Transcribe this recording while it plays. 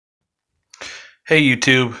Hey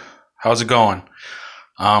YouTube, how's it going?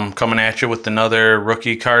 Coming at you with another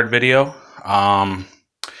rookie card video.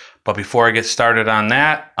 But before I get started on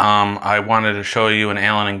that, I wanted to show you an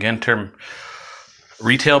Allen and Ginter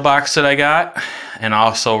retail box that I got, and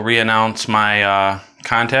also re-announce my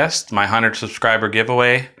contest, my 100 subscriber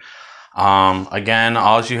giveaway. Again,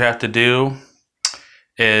 all you have to do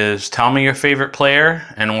is tell me your favorite player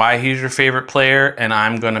and why he's your favorite player, and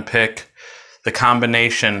I'm going to pick the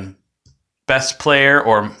combination best player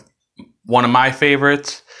or one of my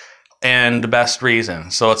favorites and the best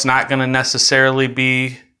reason. So it's not going to necessarily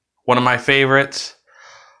be one of my favorites,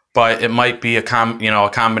 but it might be a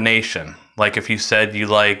combination. Like if you said you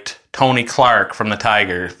liked Tony Clark from the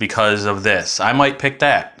Tigers because of this, I might pick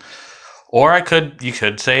that. Or you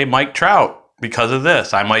could say Mike Trout because of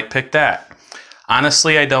this, I might pick that.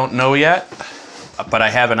 Honestly, I don't know yet, but I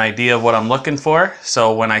have an idea of what I'm looking for.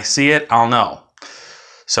 So when I see it, I'll know.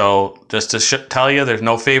 So just to tell you, there's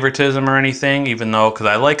no favoritism or anything, even though, because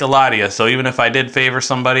I like a lot of you, so even if I did favor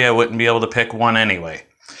somebody, I wouldn't be able to pick one anyway.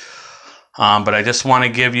 But I just want to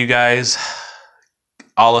give you guys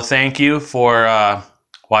all a thank you for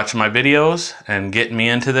watching my videos and getting me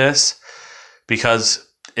into this, because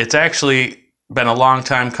it's actually been a long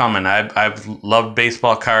time coming. I've loved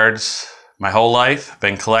baseball cards my whole life,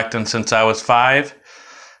 been collecting since I was 5.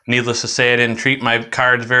 Needless to say, I didn't treat my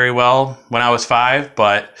cards very well when I was 5,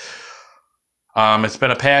 but it's been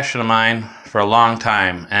a passion of mine for a long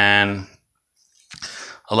time, and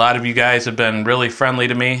a lot of you guys have been really friendly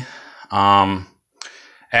to me.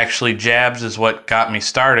 Actually, Jabs is what got me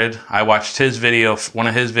started. I watched his video, one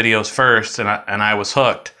of his videos first, and I was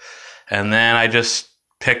hooked. And then I just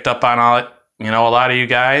picked up on all it, a lot of you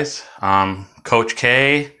guys. Coach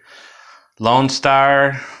K, Lone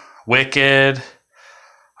Star, Wicked,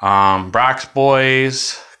 Brock's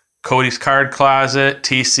Boys, Cody's Card Closet,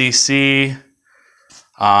 TCC,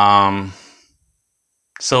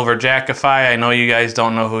 Silver Jackify. I know you guys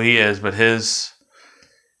don't know who he is, but he's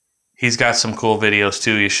got some cool videos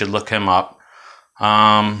too. You should look him up.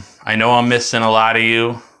 I know I'm missing a lot of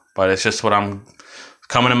you, but it's just what I'm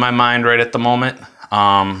coming in my mind right at the moment.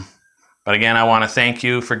 But again, I want to thank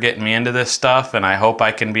you for getting me into this stuff, and I hope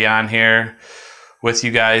I can be on here with you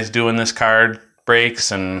guys doing this card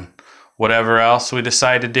breaks and whatever else we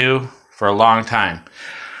decide to do for a long time.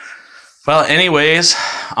 Well, anyways,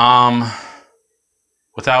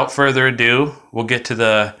 without further ado, we'll get to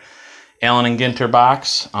the Allen and Ginter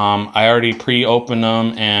box. I already pre-opened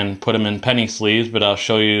them and put them in penny sleeves, but I'll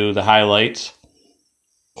show you the highlights.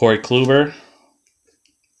 Corey Kluber,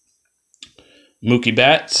 Mookie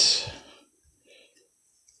Betts,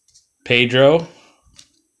 Pedro.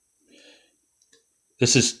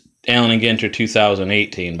 This is Allen and Ginter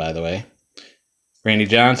 2018, by the way. Randy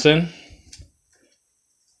Johnson,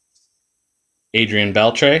 Adrian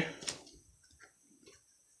Beltre,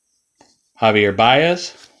 Javier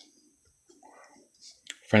Baez,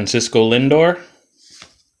 Francisco Lindor,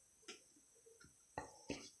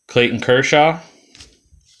 Clayton Kershaw,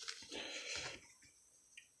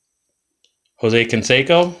 Jose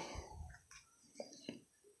Canseco,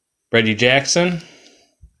 Reggie Jackson,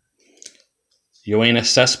 Yoenis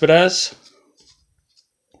Cespedes,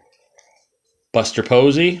 Buster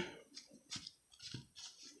Posey,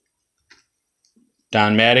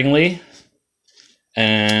 Don Mattingly,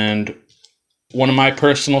 and one of my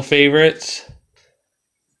personal favorites,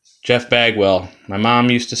 Jeff Bagwell. My mom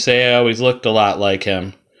used to say I always looked a lot like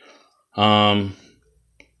him. I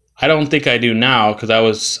don't think I do now because I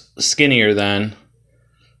was skinnier then,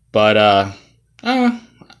 but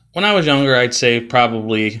when I was younger, I'd say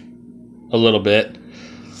probably a little bit,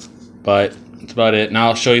 but that's about it. Now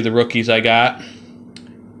I'll show you the rookies I got.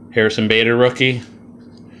 Harrison Bader rookie,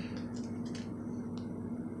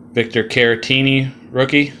 Victor Caratini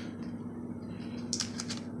rookie,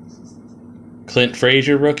 Clint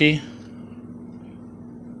Frazier rookie,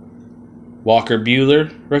 Walker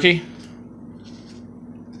Buehler rookie,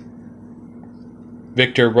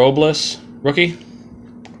 Victor Robles rookie,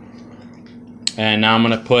 and now I'm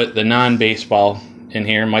going to put the non-baseball in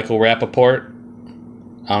here. Michael Rappaport.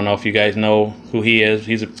 I don't know if you guys know who he is.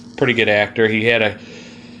 He's a pretty good actor. He had a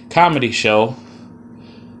comedy show,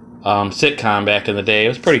 sitcom back in the day. It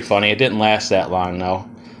was pretty funny. It didn't last that long though.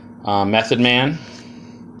 Method Man.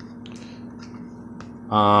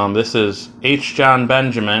 This is H. John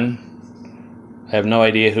Benjamin. I have no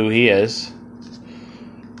idea who he is.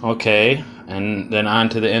 Okay, and then on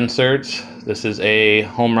to the inserts. This is a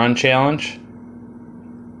home run challenge.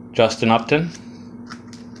 Justin Upton.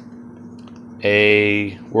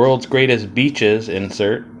 A World's Greatest Beaches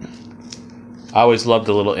insert. I always love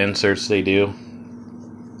the little inserts they do.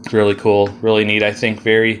 Really cool, really neat. I think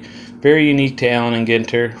very unique to Allen and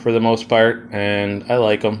Ginter for the most part, and I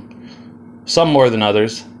like them. Some more than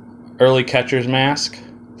others. Early catcher's mask,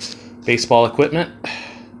 baseball equipment,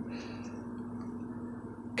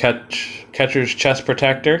 catcher's chest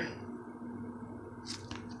protector,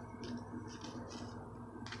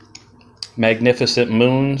 Magnificent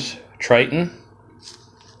Moons Triton,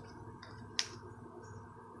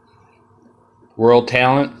 World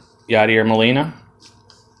Talent Yadier Molina,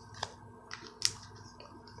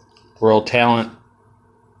 World Talent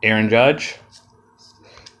Aaron Judge.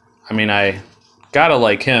 I mean, I gotta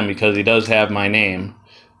like him because he does have my name,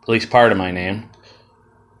 at least part of my name.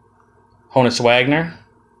 Honus Wagner,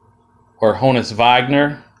 or Honus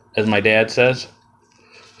Wagner, as my dad says.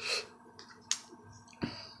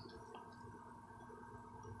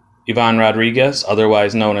 Ivan Rodriguez,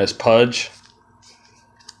 otherwise known as Pudge,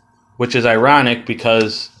 which is ironic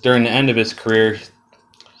because during the end of his career,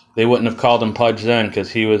 they wouldn't have called him Pudge then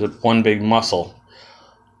because he was one big muscle.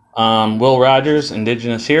 Will Rogers,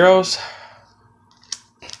 Indigenous Heroes.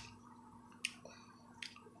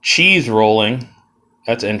 Cheese rolling,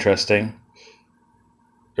 that's interesting.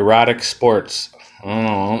 Erotic sports. I don't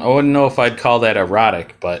know. I wouldn't know if I'd call that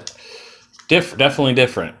erotic, but definitely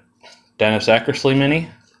different. Dennis Eckersley mini.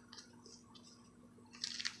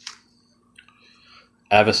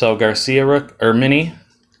 Avisel Garcia mini.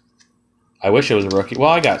 I wish it was a rookie. Well,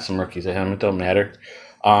 I got some rookies of him. It don't matter.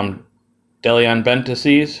 Delion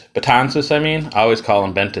Betances, I mean. I always call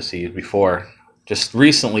him Bentases before. Just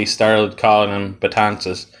recently started calling him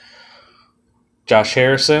Betances. Josh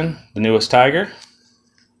Harrison, the newest Tiger.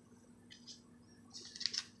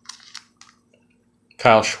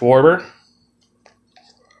 Kyle Schwarber.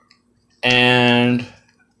 And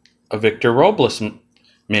a Victor Robles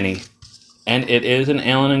mini. And it is an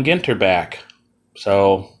Allen and Ginter back.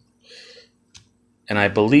 So, and I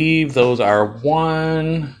believe those are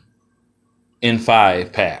 1 in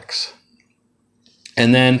 5 packs.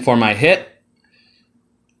 And then for my hit,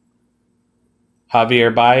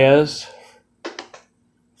 Javier Baez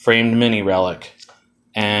framed mini relic.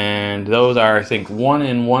 And those are, I think, 1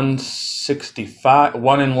 in 165,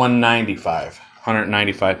 1 in 195,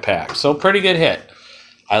 195 packs. So pretty good hit.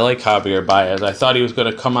 I like Javier Baez. I thought he was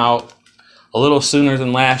going to come out a little sooner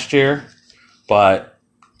than last year, but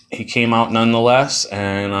he came out nonetheless,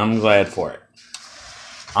 and I'm glad for it.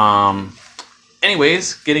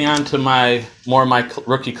 Anyways, getting on to my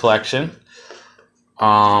rookie collection.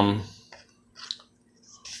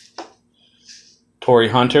 Torrey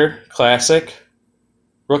Hunter Classic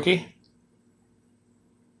rookie.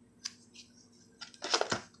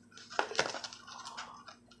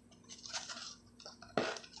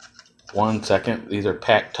 One second. These are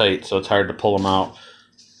packed tight, so it's hard to pull them out.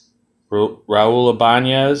 Raul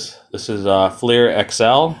Ibanez. This is Fleer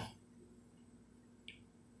XL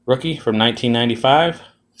rookie from 1995.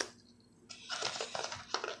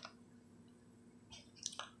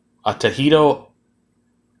 Tahito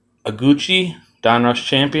Aguchi, Donruss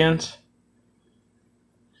Champions.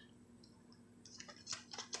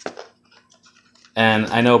 And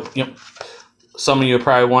I know, some of you are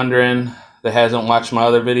probably wondering, that hasn't watched my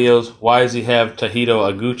other videos, why does he have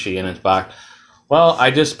Tahito Aguchi in his box? Well, I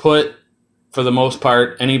just put, for the most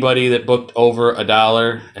part, anybody that booked over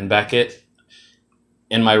 $1 and Beckett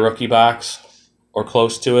in my rookie box or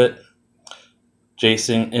close to it.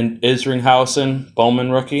 Jason Isringhausen,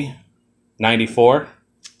 Bowman rookie, 94.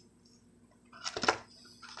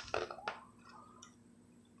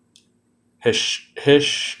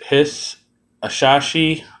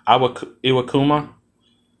 Ashashi Iwakuma.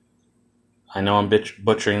 I know I'm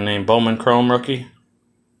butchering the name. Bowman Chrome rookie.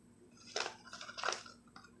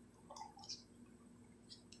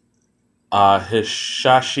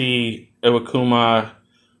 Hishashi Iwakuma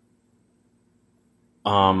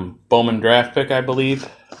Bowman draft pick, I believe.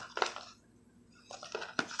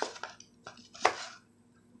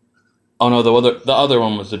 Oh no, the other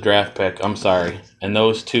one was the draft pick. I'm sorry. And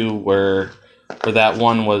those two were, or that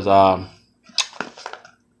one was the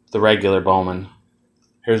regular Bowman.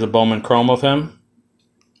 Here's a Bowman Chrome of him.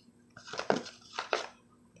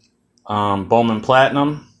 Bowman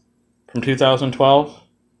Platinum from 2012.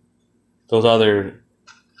 Those other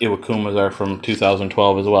Iwakumas are from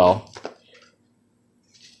 2012 as well.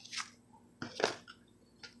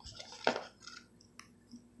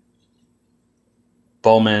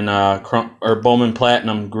 Bowman Bowman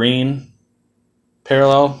Platinum Green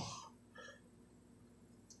parallel.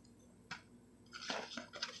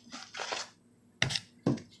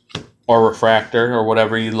 Or refractor, or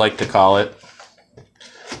whatever you'd like to call it.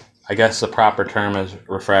 I guess the proper term is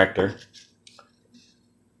refractor.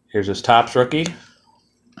 Here's his Topps rookie.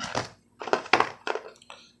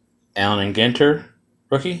 Allen and Ginter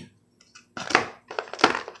rookie.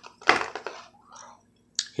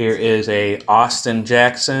 Here is a Austin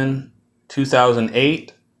Jackson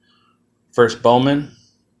 2008 first Bowman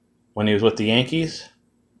when he was with the Yankees.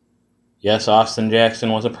 Yes, Austin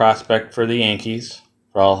Jackson was a prospect for the Yankees,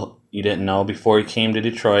 for all you didn't know, before he came to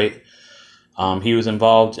Detroit. He was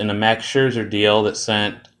involved in a Max Scherzer deal that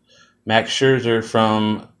sent Max Scherzer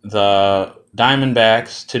from the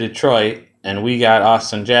Diamondbacks to Detroit, and we got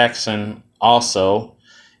Austin Jackson also,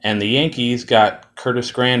 and the Yankees got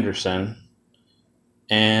Curtis Granderson,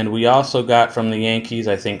 and we also got from the Yankees,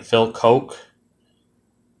 I think, Phil Koch,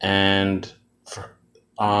 and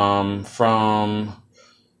from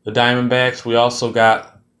the Diamondbacks, we also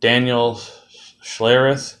got Daniel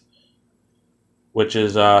Schlereth, which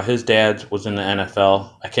is his dad was in the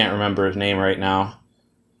NFL. I can't remember his name right now.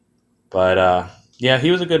 But, yeah,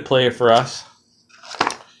 he was a good player for us.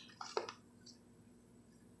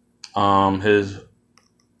 His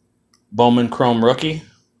Bowman Chrome rookie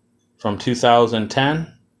from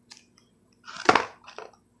 2010.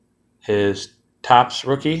 His Topps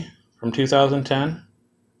rookie from 2010.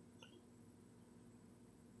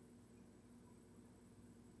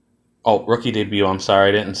 Oh, rookie debut, I'm sorry.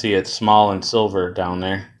 I didn't see it. Small and silver down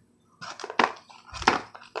there.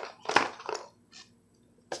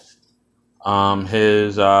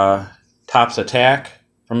 His Topps attack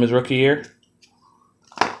from his rookie year.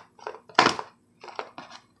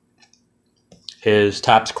 His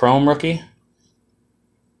Topps Chrome rookie.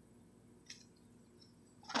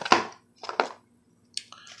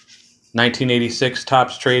 (1986)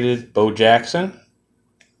 Topps traded Bo Jackson.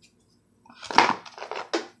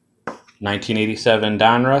 1987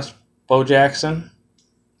 Donruss Bo Jackson.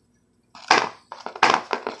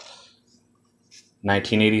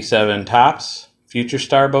 1987 Topps Future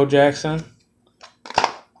Star Bo Jackson,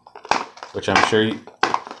 which I'm sure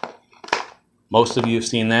most of you have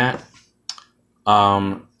seen that.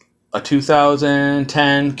 A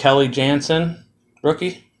 2010 Kelly Jansen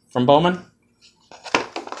rookie from Bowman.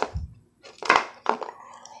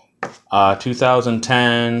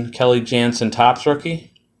 2010 Kelly Jansen Topps rookie.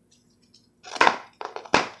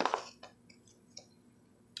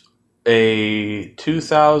 A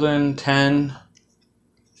 2010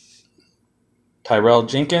 Tyrell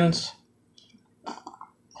Jenkins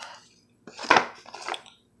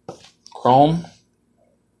Chrome.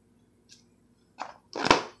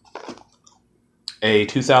 A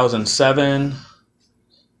 2007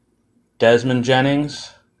 Desmond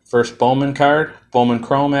Jennings first Bowman card, Bowman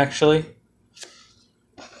Chrome actually.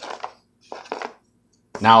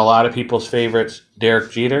 Now a lot of people's favorites,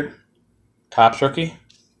 Derek Jeter, Topps rookie.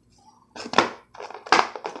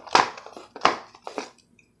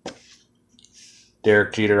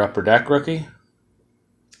 Derek Jeter Upper Deck rookie.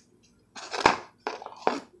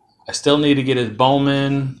 I still need to get his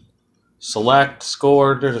Bowman Select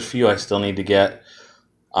scored. There's a few I still need to get.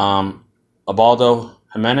 Ubaldo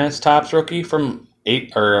Jimenez Topps rookie from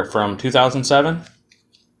 2007.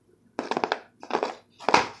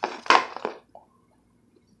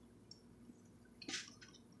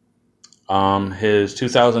 His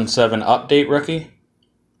 2007 update rookie,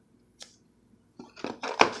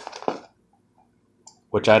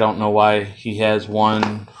 which I don't know why he has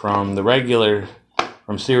one from the regular,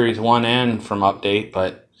 from Series 1 and from update,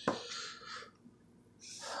 but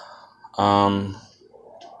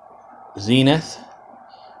Zenith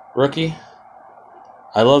rookie.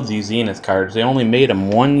 I love these Zenith cards. They only made them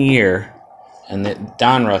 1 year, and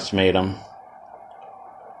Donruss made them,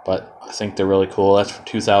 but I think they're really cool. That's for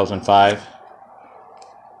 2005.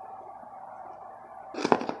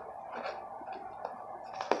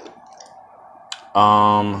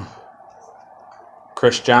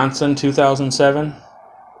 Chris Johnson 2007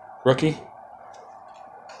 rookie.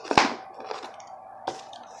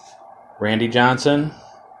 Randy Johnson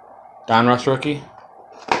Donruss rookie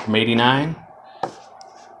from 89.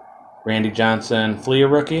 Randy Johnson Fleer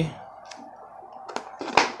rookie.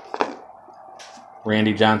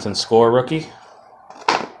 Randy Johnson Score rookie.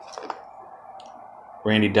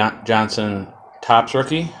 Randy Johnson Topps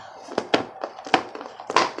rookie.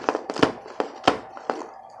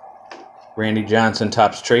 Randy Johnson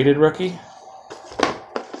Topps Traded rookie.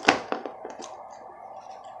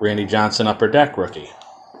 Randy Johnson Upper Deck rookie.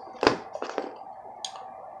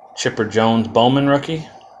 Chipper Jones Bowman rookie.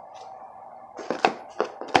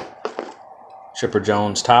 Chipper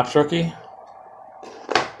Jones Topps rookie.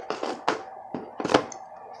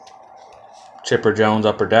 Chipper Jones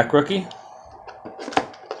Upper Deck rookie.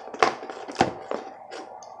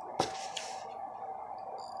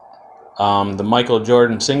 The Michael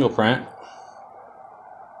Jordan single print.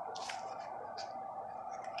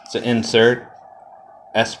 It's an insert,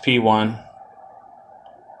 SP1.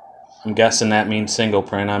 I'm guessing that means single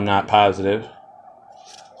print. I'm not positive.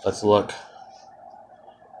 Let's look.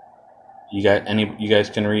 You guys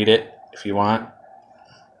can read it if you want.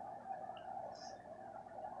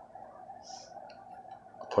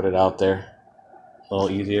 I'll put it out there a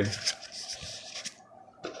little easier.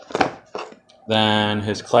 Then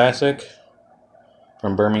his classic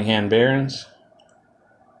from Birmingham Barons.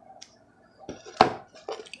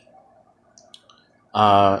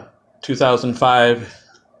 2005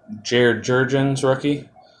 Jared Jurgens rookie.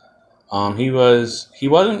 He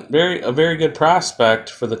wasn't a very good prospect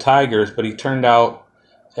for the Tigers, but he turned out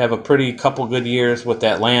to have a pretty couple good years with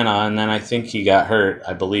Atlanta, and then I think he got hurt.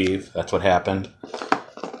 I believe that's what happened.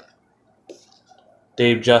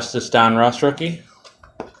 Dave Justice Don Russ rookie.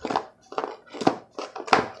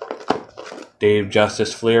 Dave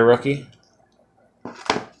Justice Fleer rookie.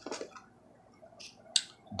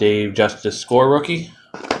 Dave Justice Score rookie.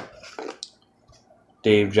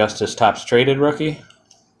 Dave Justice Tops Traded rookie.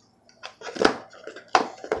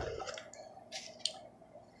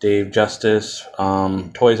 Dave Justice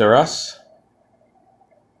Toys R Us.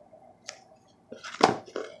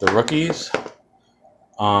 The rookies.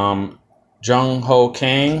 Jung Ho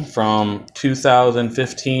Kang from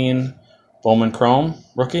 2015 Bowman Chrome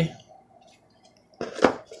rookie.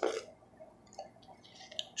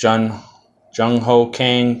 Jung Ho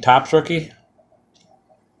Kang Tops rookie.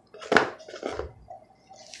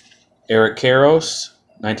 Eric Karros,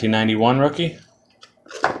 1991 rookie.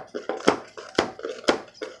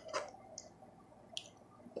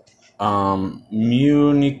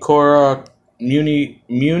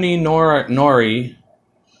 Nori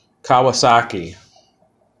Kawasaki.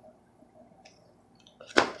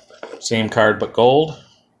 Same card but gold.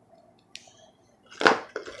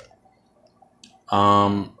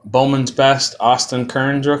 Bowman's Best Austin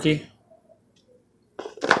Kearns rookie.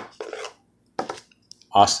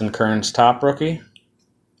 Austin Kearns Top rookie.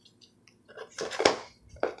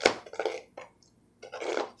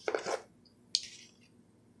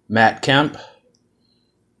 Matt Kemp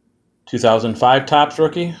 2005 Tops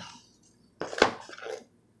rookie.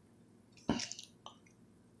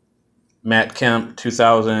 Matt Kemp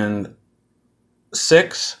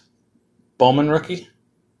 2006 Bowman rookie.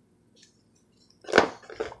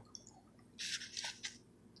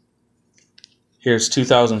 Here's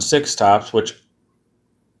 2006 Tops, which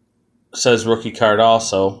says rookie card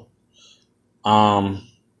also. But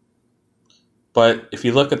if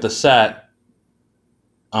you look at the set,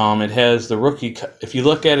 it has the rookie. If you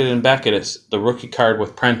look at it in Beckett, it's the rookie card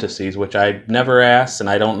with parentheses, which I never asked, and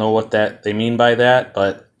I don't know what that they mean by that,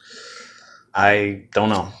 but I don't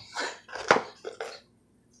know.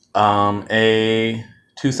 A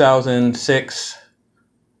 2006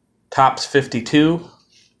 Tops 52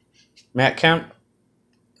 Matt Kemp.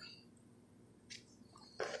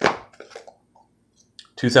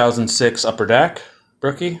 2006 Upper Deck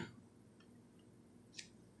rookie.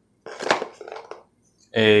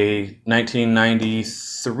 A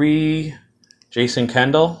 1993 Jason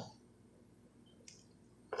Kendall.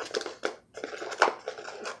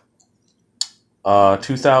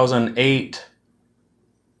 2008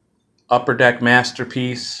 Upper Deck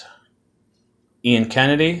Masterpiece Ian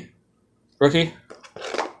Kennedy rookie.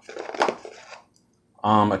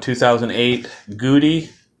 A 2008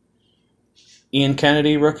 Goody Ian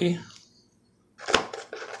Kennedy rookie.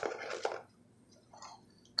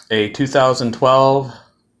 A 2012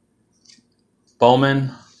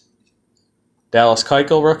 Bowman Dallas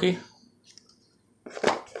Keuchel rookie.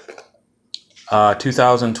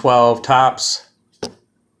 2012 Tops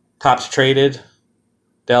Traded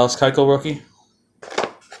Dallas Keuchel rookie.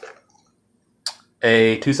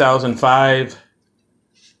 A 2005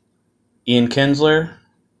 Ian Kinsler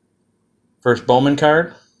first Bowman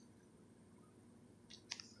card.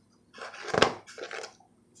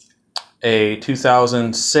 A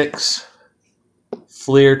 2006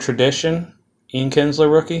 Fleer Tradition Ian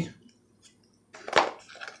Kinsler rookie.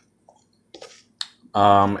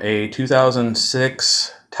 A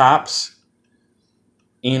 2006 Tops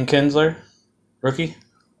Ian Kinsler rookie.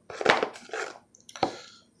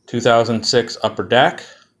 2006 Upper Deck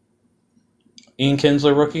Ian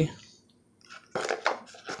Kinsler rookie.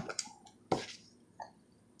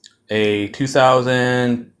 A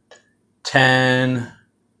 2010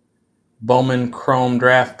 Bowman Chrome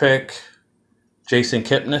draft pick Jason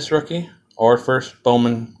Kipnis rookie, or first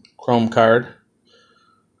Bowman Chrome card.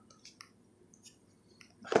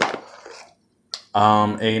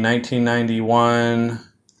 A 1991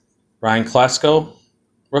 Ryan Klesko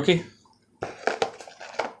rookie.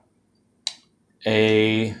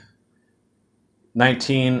 A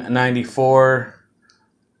 1994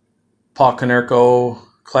 Paul Konerko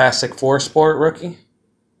Classic 4 Sport rookie.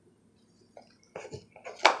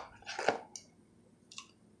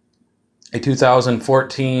 A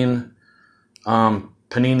 2014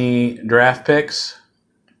 Panini Draft Picks,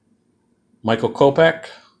 Michael Kopech.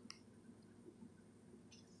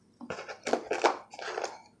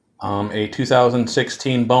 A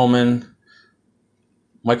 2016 Bowman,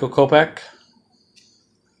 Michael Kopech.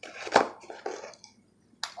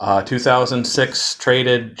 2006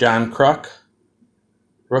 traded John Kruk,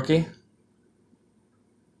 rookie.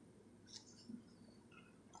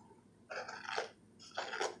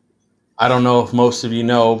 I don't know if most of you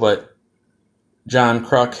know, but John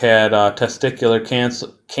Kruk had testicular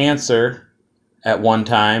cancer at one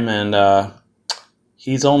time, and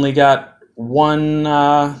he's only got one,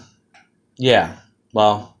 yeah,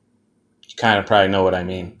 well, you kind of probably know what I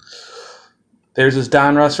mean. There's his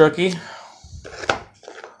Donruss rookie,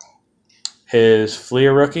 his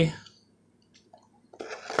Fleer rookie,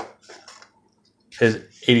 his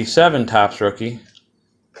 87 Topps rookie.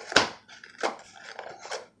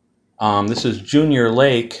 This is Junior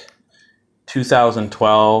Lake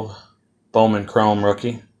 2012 Bowman Chrome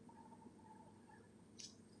rookie.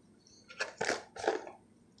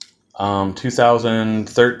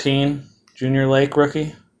 2013 Junior Lake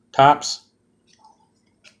rookie, Topps.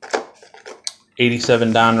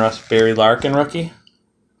 87 Donruss Barry Larkin rookie.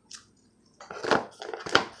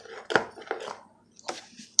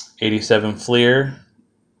 87 Fleer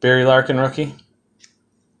Barry Larkin rookie.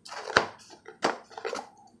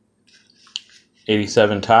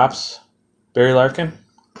 87 Topps Barry Larkin.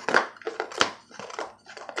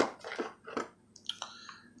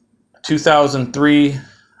 2003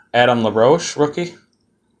 Adam LaRoche rookie,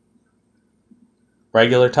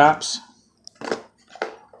 regular Topps.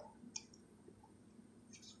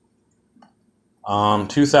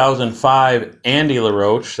 2005 Andy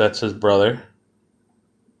LaRoche, that's his brother,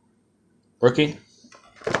 rookie.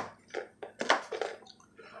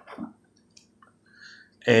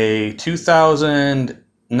 A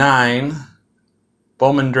 2009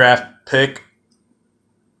 Bowman draft pick,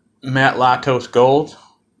 Matt Latos Gold,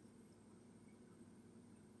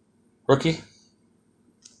 rookie.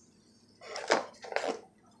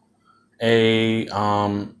 A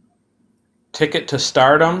Ticket to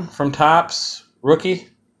Stardom from Topps, rookie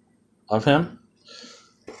of him.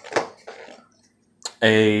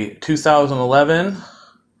 A 2011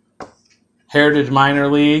 Heritage Minor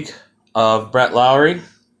League of Brett Lowry.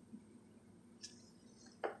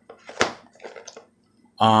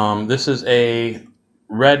 This is a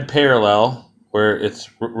red parallel where it's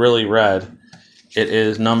really red. It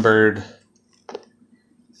is numbered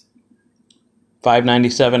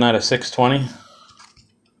 597 out of 620.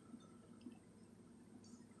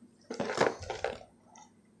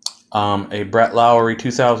 A Brett Lowry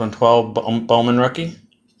 2012 Bowman rookie.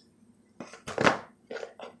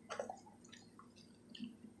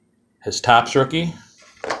 His Topps rookie.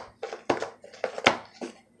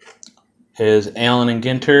 His Allen and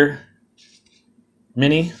Ginter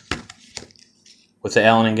mini with the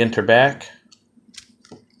Allen and Ginter back.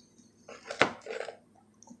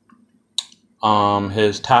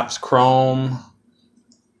 His Topps Chrome.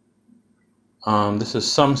 This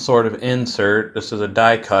is some sort of insert. This is a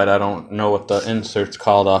die cut. I don't know what the insert's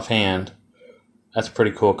called offhand. That's a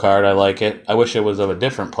pretty cool card. I like it. I wish it was of a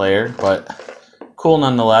different player, but cool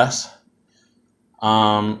nonetheless.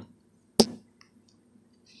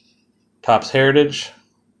 Topps Heritage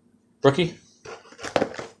rookie.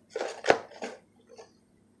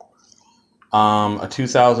 A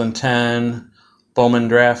 2010 Bowman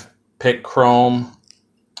draft pick Chrome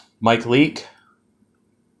Mike Leake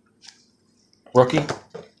rookie.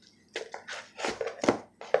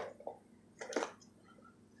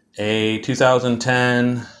 A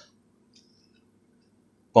 2010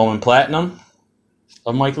 Bowman Platinum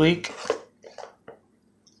of Mike Leake.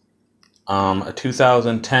 A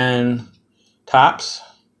 2010 Topps.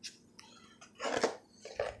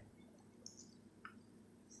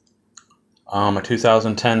 A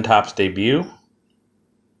 2010 Topps debut.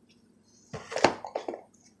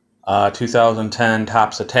 2010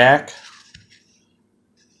 Topps Attack.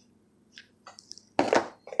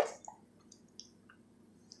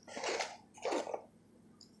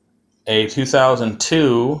 A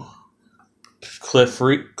 2002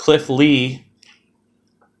 Cliff Lee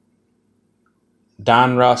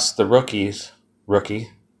Donruss the Rookies rookie.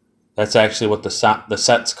 That's actually what the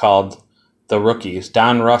set's called, the Rookies.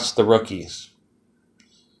 Donruss the Rookies.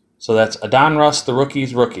 So that's a Donruss the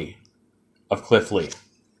Rookies rookie of Cliff Lee.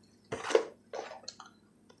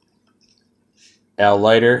 Al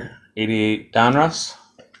Leiter 88 Donruss.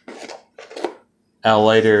 Al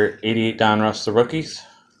Leiter 88 Donruss, the rookies.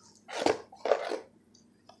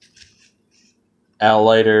 Al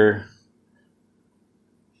Leiter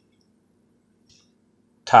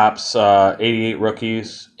Topps 88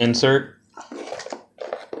 rookies insert.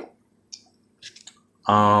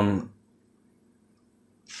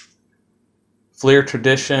 Fleer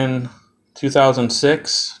Tradition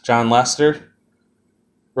 2006 John Lester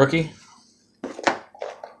rookie.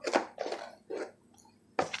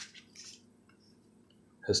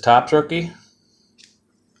 His Topps rookie.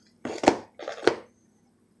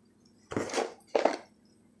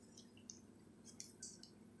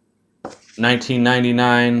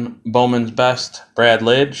 $19.99 Bowman's Best Brad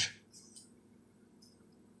Lidge.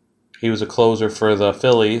 He was a closer for the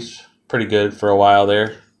Phillies. Pretty good for a while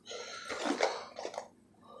there.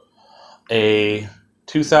 A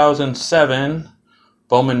 2007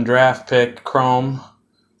 Bowman Draft Pick Chrome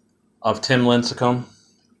of Tim Lincecum.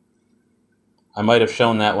 I might have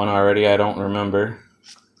shown that one already. I don't remember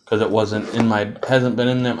because it hasn't been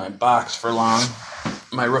in my box for long.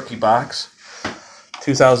 My rookie box.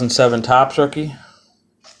 2007 Topps rookie.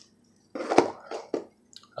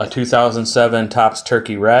 A 2007 Topps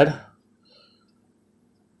Turkey Red.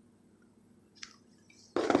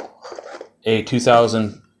 A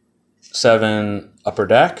 2007 Upper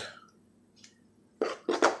Deck.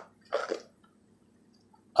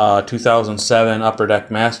 2007 Upper Deck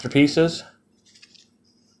Masterpieces.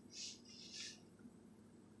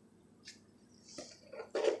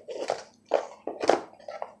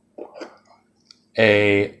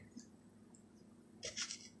 A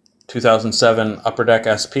 2007 Upper Deck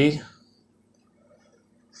SP.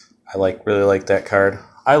 I really like that card.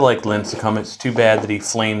 I like Lincecum. It's too bad that he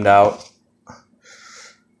flamed out.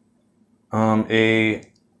 A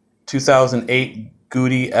 2008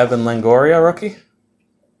 Goody Evan Longoria rookie.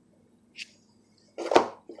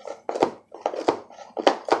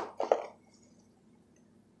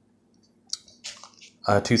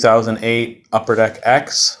 A 2008 Upper Deck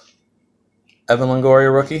X Evan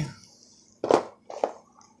Longoria rookie.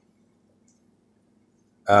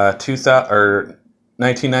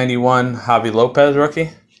 1991 Javi Lopez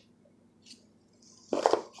rookie.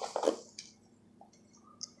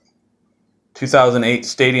 2008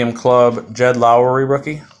 Stadium Club Jed Lowry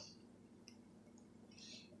rookie.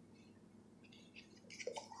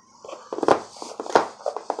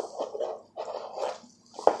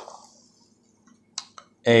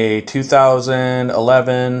 A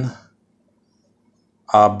 2011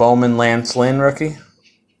 Bowman Lance Lynn rookie.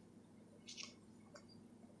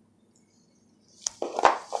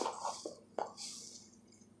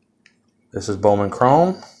 This is Bowman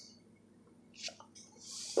Chrome.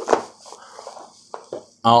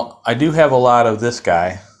 I do have a lot of this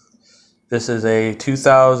guy. This is a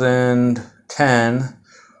 2010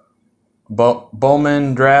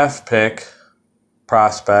 Bowman Draft Pick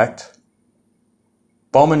Prospect.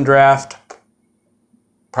 Bowman Draft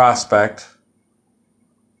Prospect.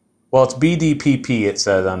 Well, it's BDPP, it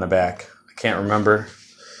says on the back. I can't remember.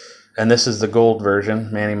 And this is the gold version,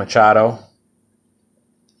 Manny Machado.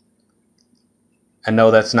 I know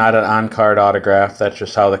that's not an on-card autograph. That's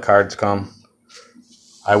just how the cards come.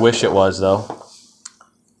 I wish it was, though.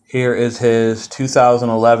 Here is his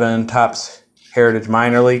 2011 Topps Heritage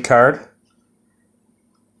Minor League card.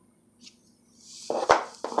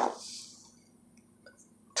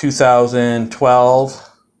 (2012)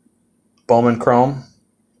 Bowman Chrome.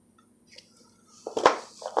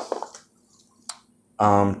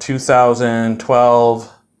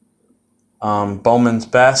 2012 Bowman's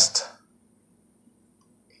Best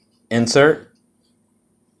insert.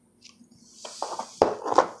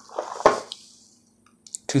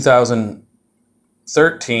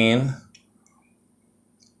 2013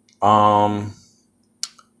 Panini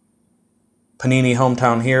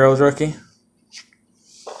Hometown Heroes rookie.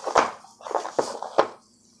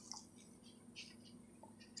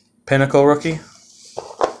 Pinnacle rookie.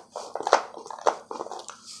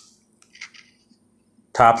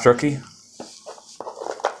 Topps rookie.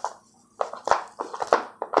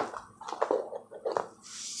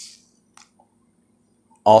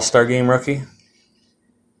 All-Star Game rookie.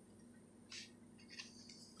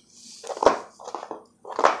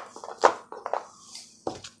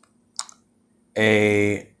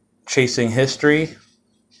 A Chasing History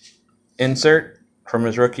insert from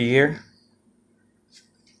his rookie year.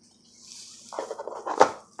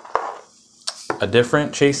 A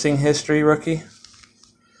different Chasing History rookie.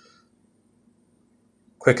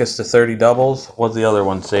 Quickest to 30 doubles. What's the other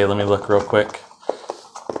one say? Let me look real quick.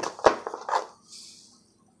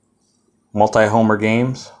 Multi-homer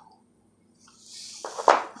games.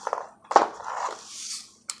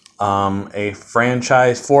 A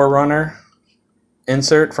franchise forerunner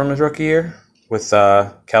insert from his rookie year with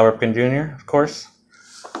Cal Ripken Jr., of course.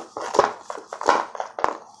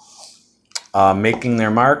 Making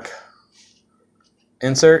their mark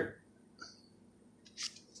insert.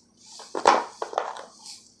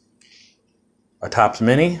 A Topps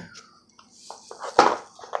Mini.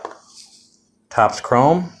 Topps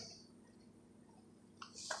Chrome.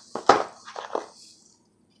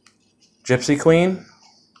 Gypsy Queen.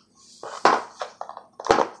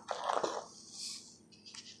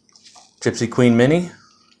 Gypsy Queen Mini.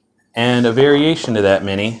 And a variation to that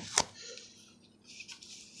Mini.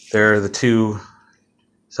 They're the two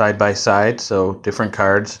side by side, so different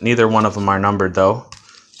cards. Neither one of them are numbered though.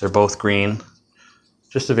 They're both green.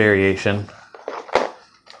 Just a variation.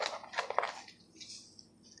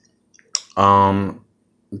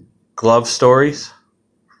 Glove stories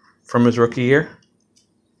from his rookie year.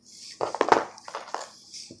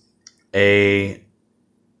 A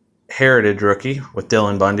Heritage rookie with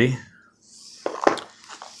Dylan Bundy.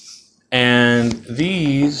 And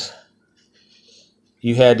these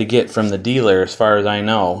you had to get from the dealer, as far as I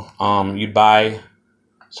know. You'd buy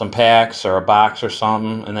some packs or a box or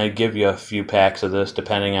something, and they'd give you a few packs of this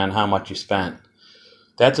depending on how much you spent.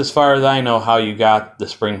 That's as far as I know how you got the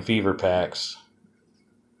Spring Fever packs.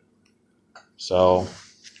 So,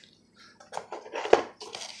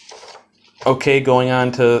 okay, going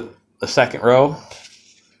on to the second row.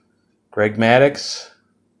 Greg Maddux,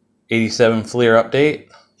 87 Fleer update.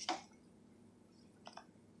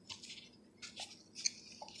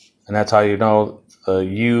 And that's how you know the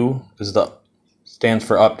U stands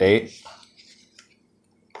for update.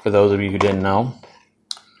 For those of you who didn't know.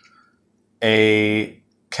 A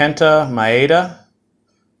Kenta Maeda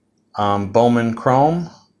Bowman Chrome,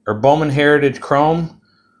 or Bowman Heritage Chrome,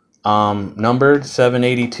 numbered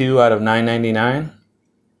 782 out of 999.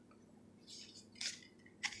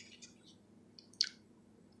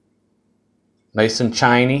 Nice and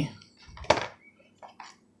shiny.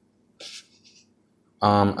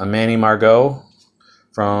 A Manny Margot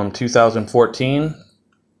from 2014,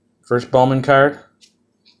 first Bowman card.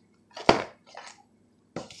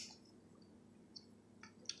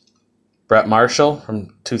 Brett Marshall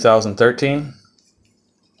from 2013.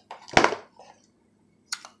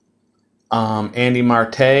 Andy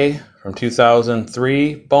Marte from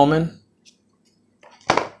 2003 Bowman.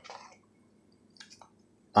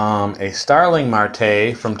 A Starling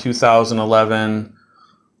Marte from 2011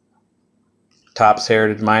 Topps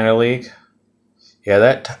Heritage Minor League. Yeah,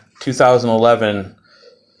 that 2011,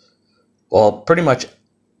 well, pretty much,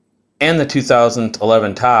 and the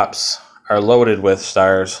 2011 Topps are loaded with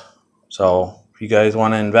stars. So if you guys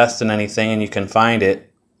want to invest in anything and you can find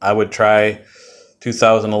it, I would try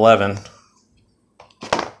 2011.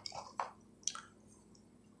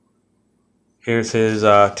 Here's his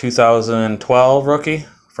 2012 rookie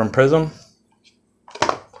from Prism.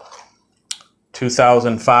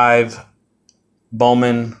 2005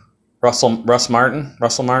 Bowman Russell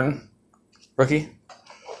Martin rookie.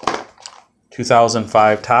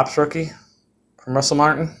 2005 Topps rookie from Russell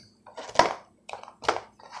Martin.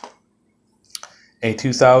 A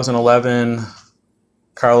 2011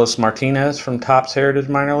 Carlos Martinez from Topps Heritage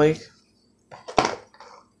Minor League.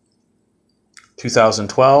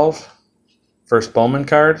 2012 first Bowman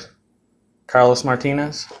card, Carlos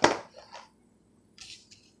Martinez.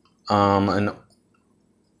 And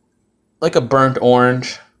like a burnt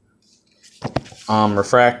orange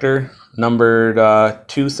refractor, numbered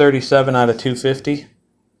 237 out of 250.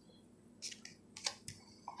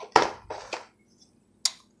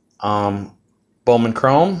 Bowman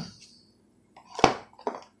Chrome.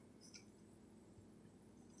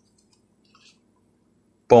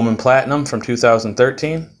 Bowman Platinum from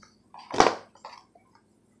 2013.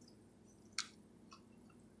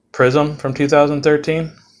 Prism from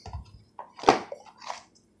 2013.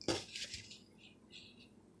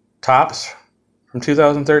 Topps from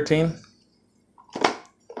 2013.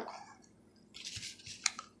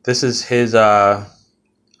 This is his, I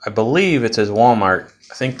believe it's his Walmart.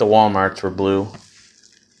 I think the Walmarts were blue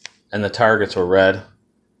and the Targets were red,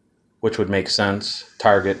 which would make sense,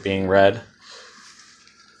 Target being red.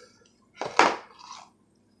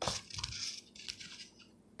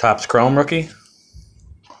 Topps Chrome rookie.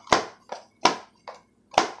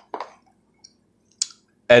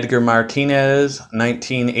 Edgar Martinez,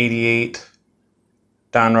 1988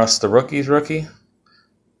 Donruss the Rookies rookie.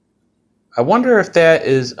 I wonder if that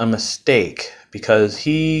is a mistake, because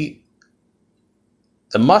the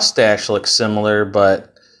mustache looks similar,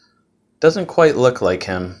 but doesn't quite look like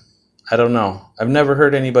him. I don't know. I've never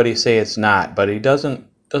heard anybody say it's not, but he doesn't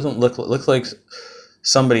look like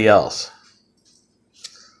somebody else.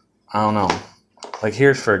 I don't know. Like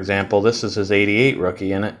here's, for example, this is his 88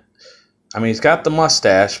 rookie in it. I mean, he's got the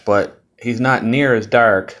mustache, but he's not near as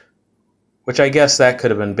dark, which I guess that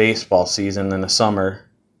could have been baseball season in the summer.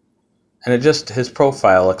 And it just, his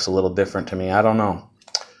profile looks a little different to me. I don't know.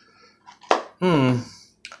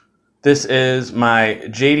 This is my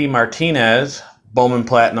JD Martinez Bowman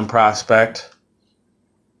Platinum prospect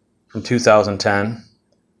from 2010.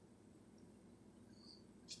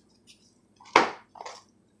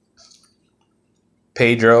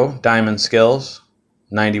 Pedro Diamond Skills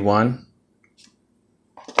 91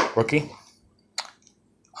 rookie.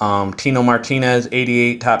 Tino Martinez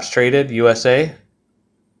 88 Topps Traded USA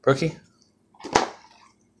rookie.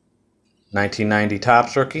 1990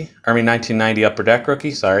 Topps rookie. 1990 Upper Deck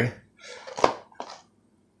rookie, sorry.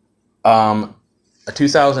 A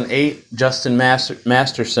 2008 Justin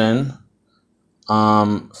Masterson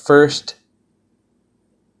first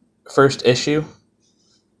issue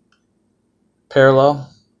parallel.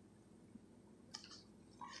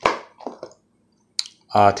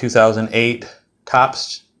 2008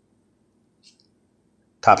 Topps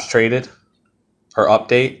Traded or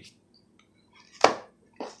update.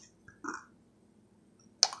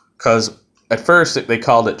 Because at first they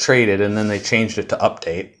called it traded and then they changed it to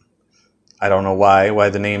update. I don't know why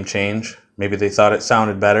the name changed. Maybe they thought it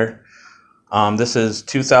sounded better. This is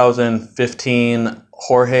 2015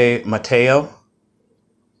 Jorge Mateo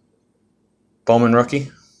Bowman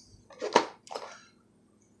rookie.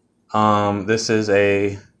 This is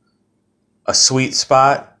a Sweet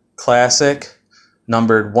Spot Classic,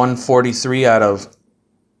 numbered 143 out of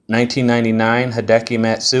 1999 Hideki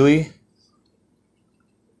Matsui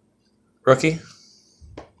rookie.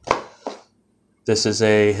 This is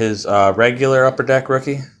his regular Upper Deck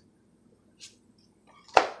rookie.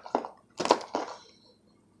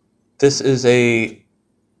 This is a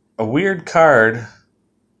weird card,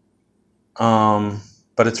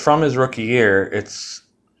 but it's from his rookie year. It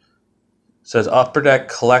says Upper Deck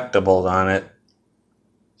Collectibles on it.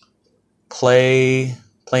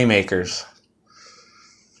 Playmakers.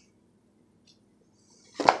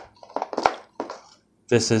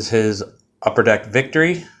 This is his Upper Deck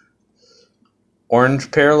Victory.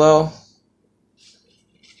 Orange parallel.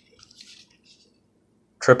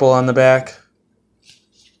 Triple on the back.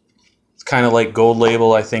 It's kind of like gold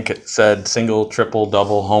label. I think it said single, triple,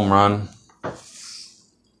 double, home run.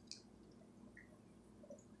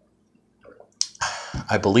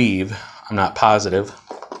 I believe. I'm not positive.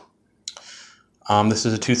 This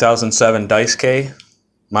is a 2007 Daisuke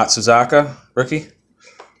Matsuzaka rookie.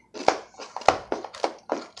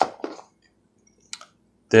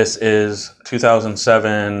 This is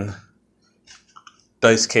 2007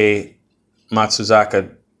 Daisuke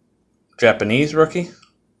Matsuzaka Japanese rookie.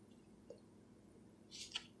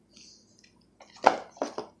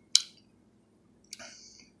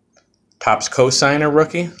 Topps Cosigner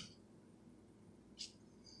rookie.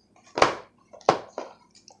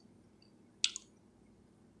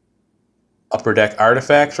 Upper Deck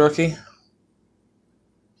Artifacts rookie.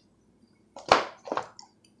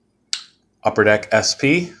 Upper Deck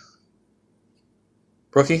SP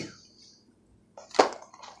rookie.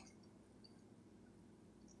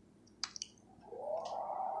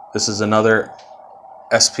 This is another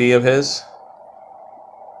SP of his.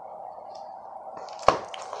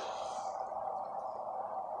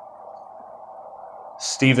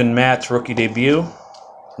 Steven Matz rookie debut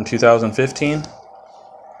from 2015.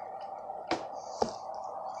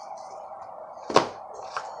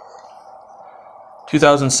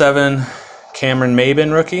 (2007) Cameron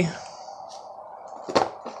Maybin rookie.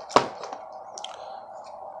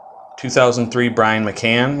 2003 Brian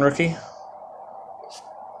McCann rookie.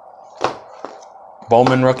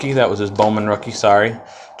 Bowman rookie, that was his Bowman rookie, sorry.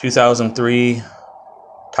 2003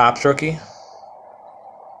 Topps rookie.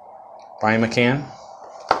 Brian McCann.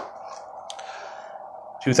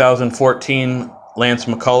 2014 Lance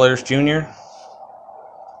McCullers Jr.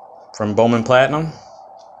 from Bowman Platinum.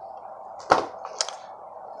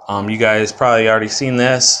 You guys probably already seen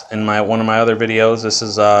this in one of my other videos. This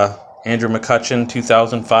is Andrew McCutchen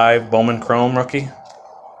 2005 Bowman Chrome rookie.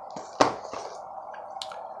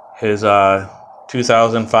 His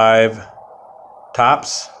 2005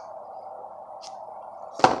 Topps.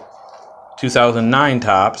 2009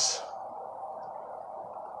 Topps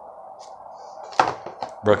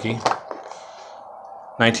rookie.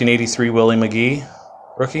 1983 Willie McGee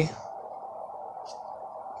rookie.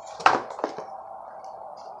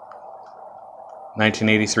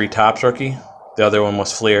 1983 Topps rookie. The other one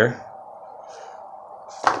was Fleer.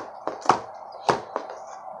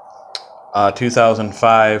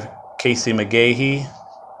 2005 Casey McGahee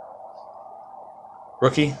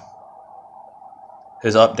rookie.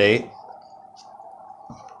 His update.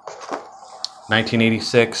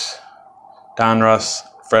 1986 Donruss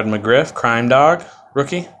Fred McGriff Crime Dog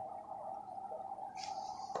rookie.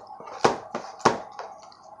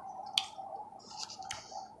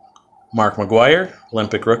 Mark McGwire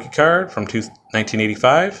Olympic rookie card from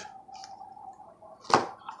 1985.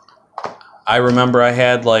 I remember I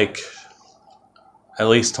had like at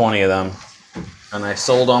least 20 of them, and I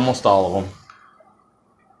sold almost all of them.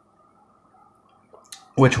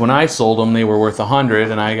 Which when I sold them, they were worth $100,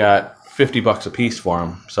 and I got $50 a piece for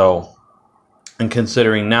them. So, and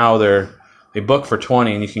considering now they book for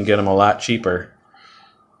 20, and you can get them a lot cheaper.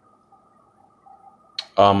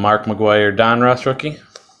 Mark McGwire Donruss rookie.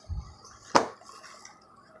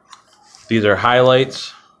 These are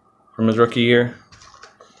highlights from his rookie year.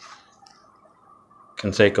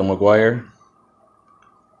 Canseco McGwire.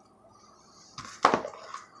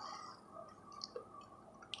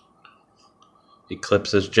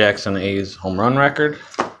 Eclipses Jackson A's home run record.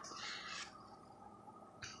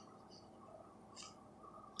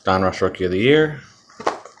 Donruss Rookie of the Year.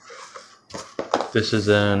 This is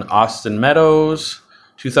an Austin Meadows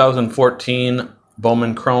 2014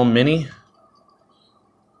 Bowman Chrome Mini.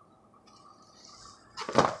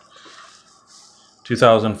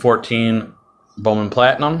 2014 Bowman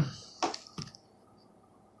Platinum.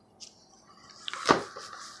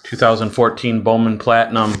 2014 Bowman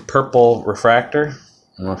Platinum Purple Refractor. I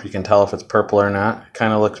don't know if you can tell if it's purple or not. It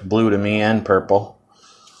kind of looks blue to me and purple,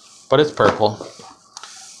 but it's purple.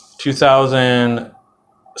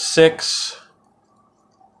 2006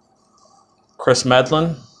 Chris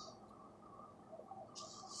Medlin.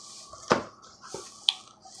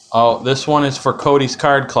 Oh, this one is for Cody's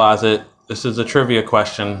Card Closet. This is a trivia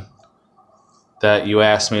question that you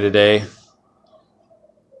asked me today.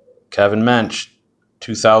 Kevin Mensch,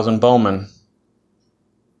 2000 Bowman.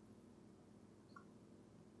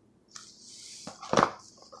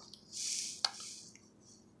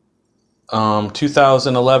 Um,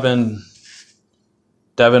 2011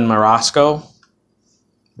 Devin Marasco,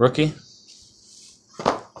 rookie.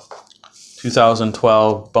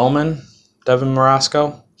 2012 Bowman, Devin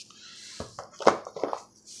Marasco.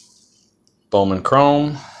 Bowman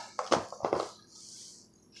Chrome.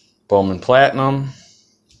 Bowman Platinum.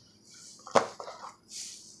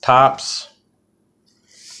 Tops.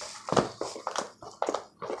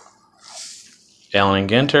 Allen and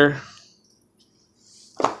Ginter.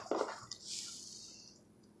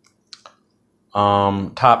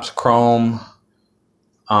 Tops Chrome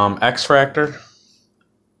X-Fractor.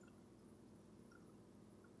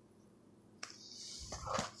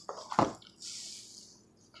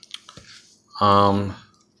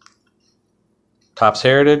 Topps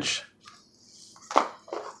Heritage.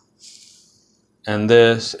 And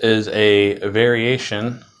this is a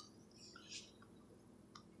variation.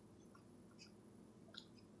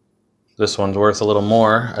 This one's worth a little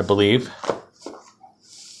more, I believe.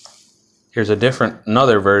 Here's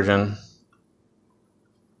another version.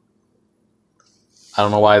 I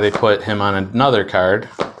don't know why they put him on another card.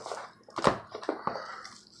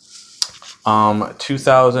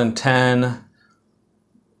 2010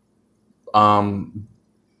 Bowman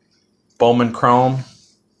Chrome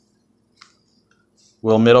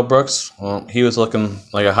Will Middlebrooks. Well, he was looking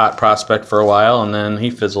like a hot prospect for a while, and then he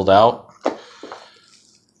fizzled out.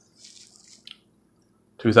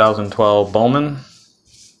 2012 Bowman.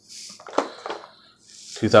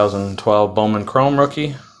 2012 Bowman Chrome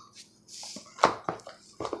rookie.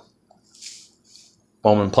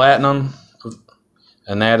 Bowman Platinum.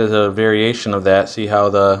 And that is a variation of that. See how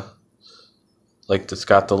it's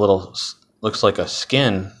got the little, looks like a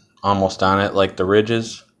skin almost on it, like the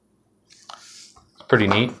ridges. Pretty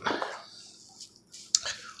neat.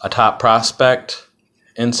 A top prospect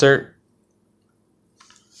insert.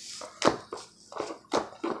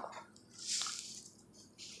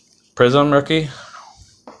 Prism rookie.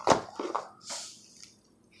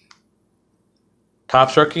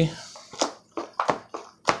 Topps rookie.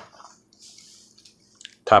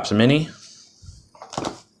 Topps Mini.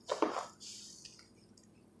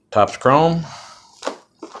 Topps Chrome.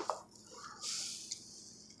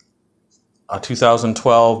 A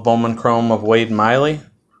 2012 Bowman Chrome of Wade Miley.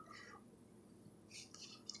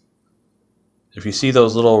 If you see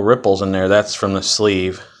those little ripples in there, that's from the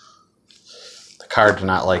sleeve. The card's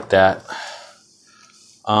not like that.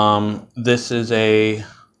 This is a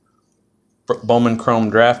Bowman Chrome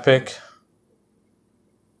draft pick.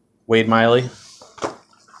 Wade Miley.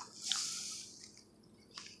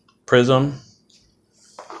 Prism.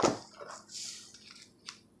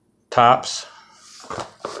 Topps.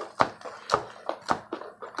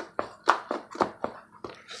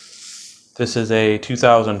 This is a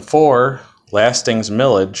 2004 Lastings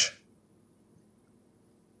Millage.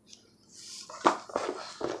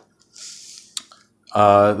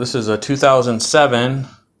 This is a 2007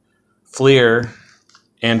 Fleer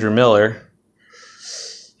Andrew Miller.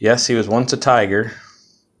 Yes, he was once a Tiger.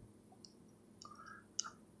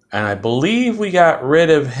 And I believe we got rid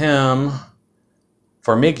of him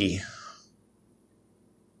for Miggy.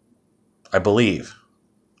 I believe.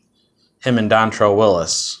 Him and Dontrell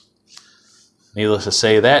Willis. Needless to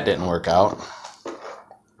say, that didn't work out.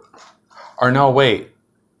 Or no, wait.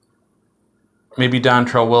 Maybe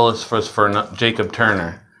Dontrell Willis was for Jacob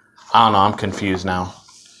Turner. I don't know, I'm confused now.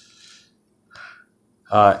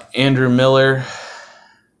 Andrew Miller,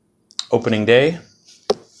 opening day.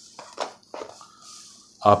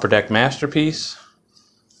 Upper Deck Masterpiece.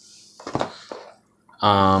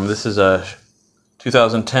 This is a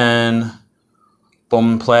 2010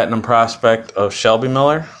 Bowman Platinum Prospect of Shelby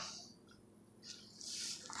Miller.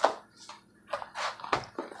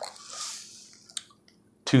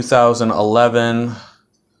 (2011)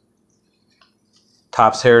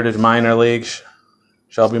 Topps Heritage Minor League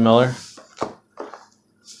Shelby Miller.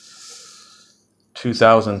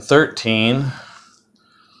 2013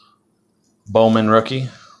 Bowman Rookie.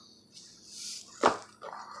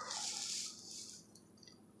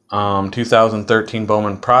 2013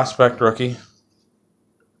 Bowman Prospect Rookie.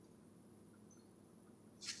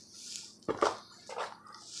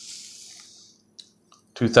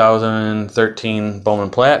 2013 Bowman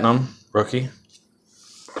Platinum Rookie.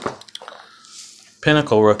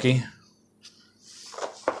 Pinnacle Rookie.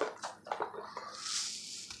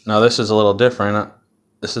 Now this is a little different.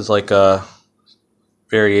 This is like a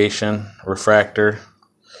variation refractor.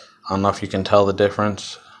 I don't know if you can tell the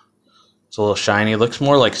difference. It's a little shiny. It looks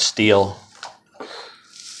more like steel,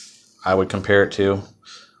 I would compare it to.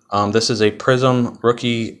 This is a Prism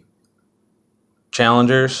Rookie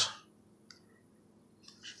Challengers.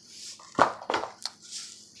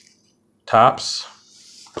 Topps.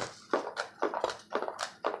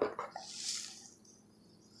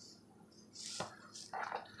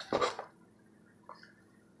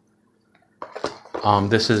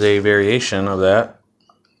 This is a variation of that.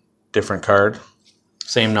 Different card.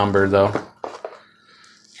 Same number though.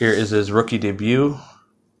 Here is his rookie debut,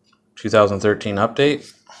 2013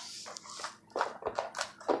 update.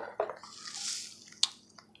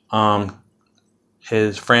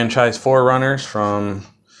 His franchise forerunners from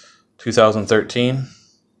 2013.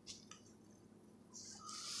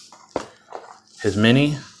 His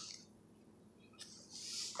mini.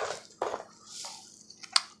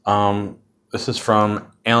 This is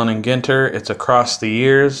from Allen and Ginter. It's across the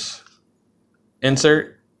years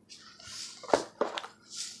insert.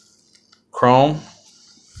 Chrome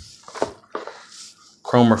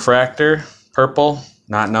refractor, purple,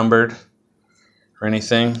 not numbered or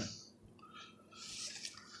anything.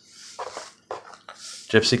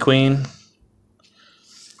 Gypsy Queen.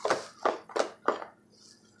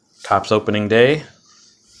 Topps opening day.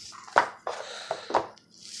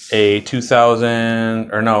 A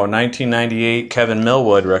 1998 Kevin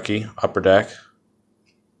Millwood rookie, Upper Deck.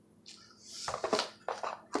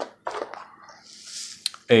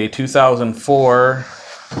 A 2004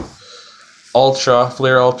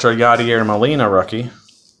 Fleer Ultra Yadier Molina rookie.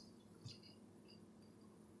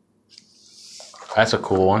 That's a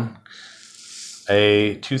cool one.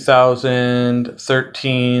 A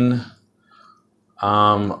 2013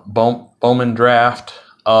 Bowman draft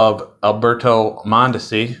of Alberto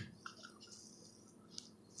Mondesi.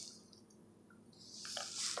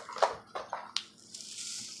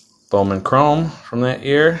 Bowman Chrome from that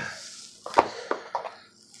year.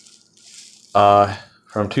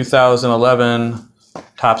 From 2011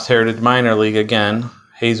 Topps Heritage Minor League again,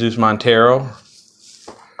 Jesus Montero.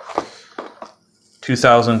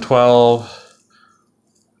 2012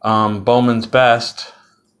 Bowman's Best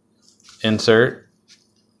insert.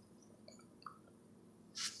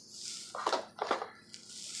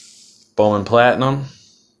 Bowman Platinum.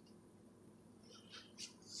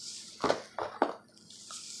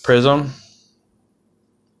 Prism.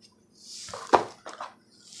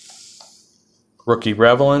 Rookie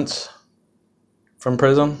Relevance from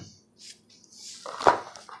Prism.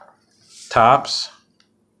 Topps.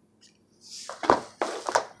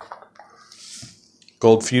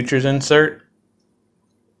 Gold Futures insert.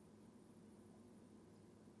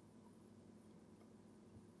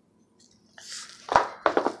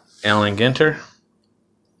 Allen Ginter.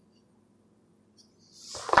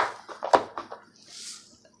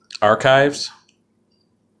 Archives.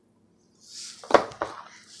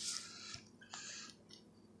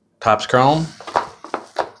 Topps Chrome.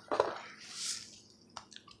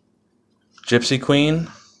 Gypsy Queen,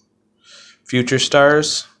 Future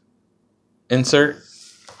Stars, insert,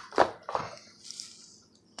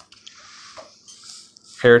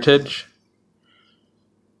 Heritage,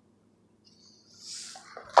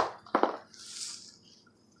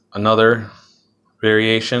 another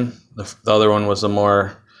variation. The other one was a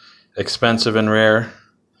more expensive and rare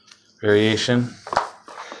variation.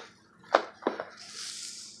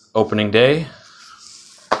 Opening day,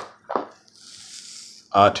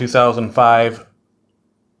 2005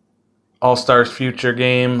 All-Stars Future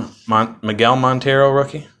Game, Miguel Montero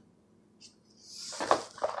rookie.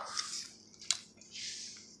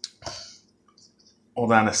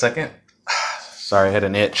 Hold on a second. Sorry, I had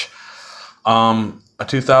an itch. A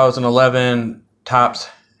 2011 Topps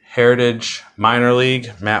Heritage Minor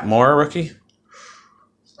League Matt Moore rookie,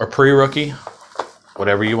 or pre-rookie,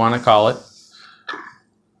 whatever you want to call it.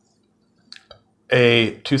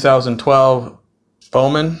 A 2012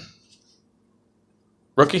 Bowman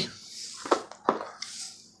rookie,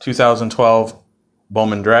 2012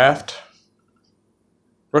 Bowman Draft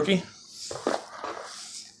rookie,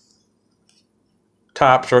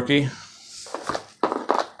 Topps rookie,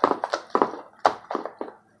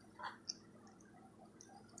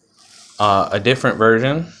 a different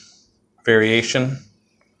variation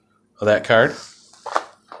of that card,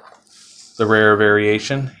 the rare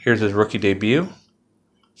variation. Here's his rookie debut.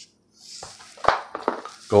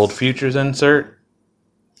 Gold Futures insert,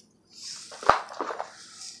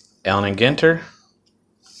 Allen and Ginter,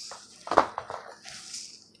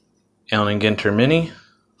 Allen and Ginter Mini,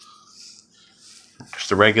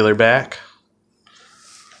 just a regular back,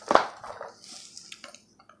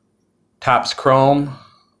 Topps Chrome,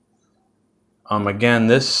 again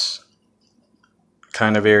this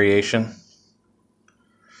kind of variation,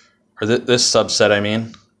 or this subset I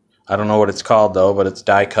mean. I don't know what it's called though, but it's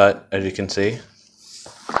die cut as you can see.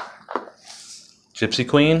 Gypsy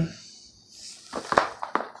Queen,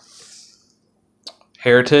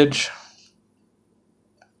 Heritage,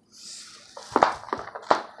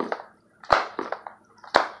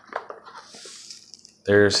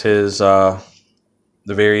 there's his the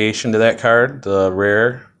variation to that card, the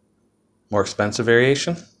rare, more expensive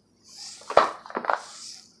variation.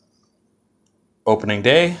 Opening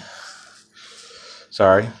day,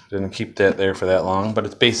 sorry, didn't keep that there for that long, but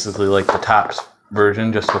it's basically like the Topps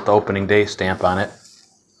version, just with the opening day stamp on it.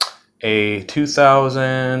 A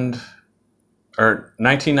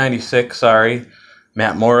 1996, sorry,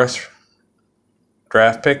 Matt Morris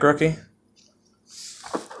draft pick rookie.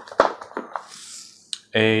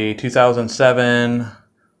 A 2007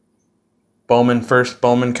 Bowman first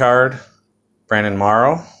Bowman card, Brandon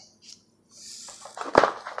Morrow.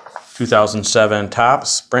 2007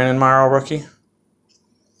 Topps Brandon Morrow rookie.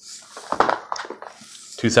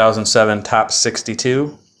 2007 Topps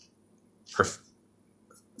 62, or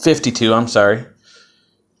 52, I'm sorry,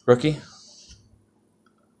 rookie.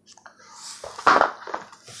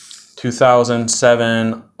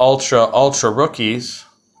 2007 Ultra Rookies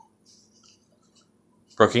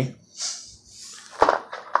rookie.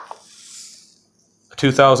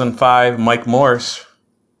 2005 Mike Morse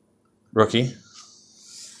rookie.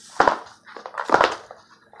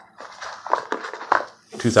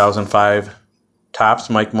 2005 Topps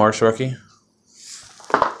Mike Morse rookie.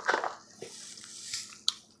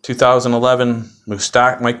 2011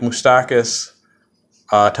 Mike Moustakas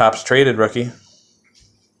Topps traded rookie.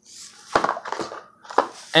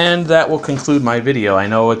 And that will conclude my video. I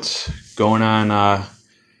know it's going on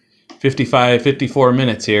 54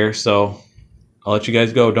 minutes here, so I'll let you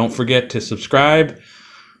guys go. Don't forget to subscribe.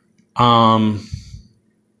 Tell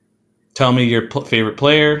me your favorite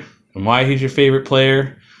player and why he's your favorite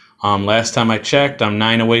player. Last time I checked, I'm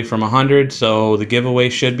 9 away from 100, so the giveaway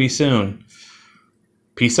should be soon.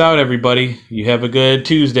 Peace out, everybody. You have a good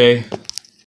Tuesday.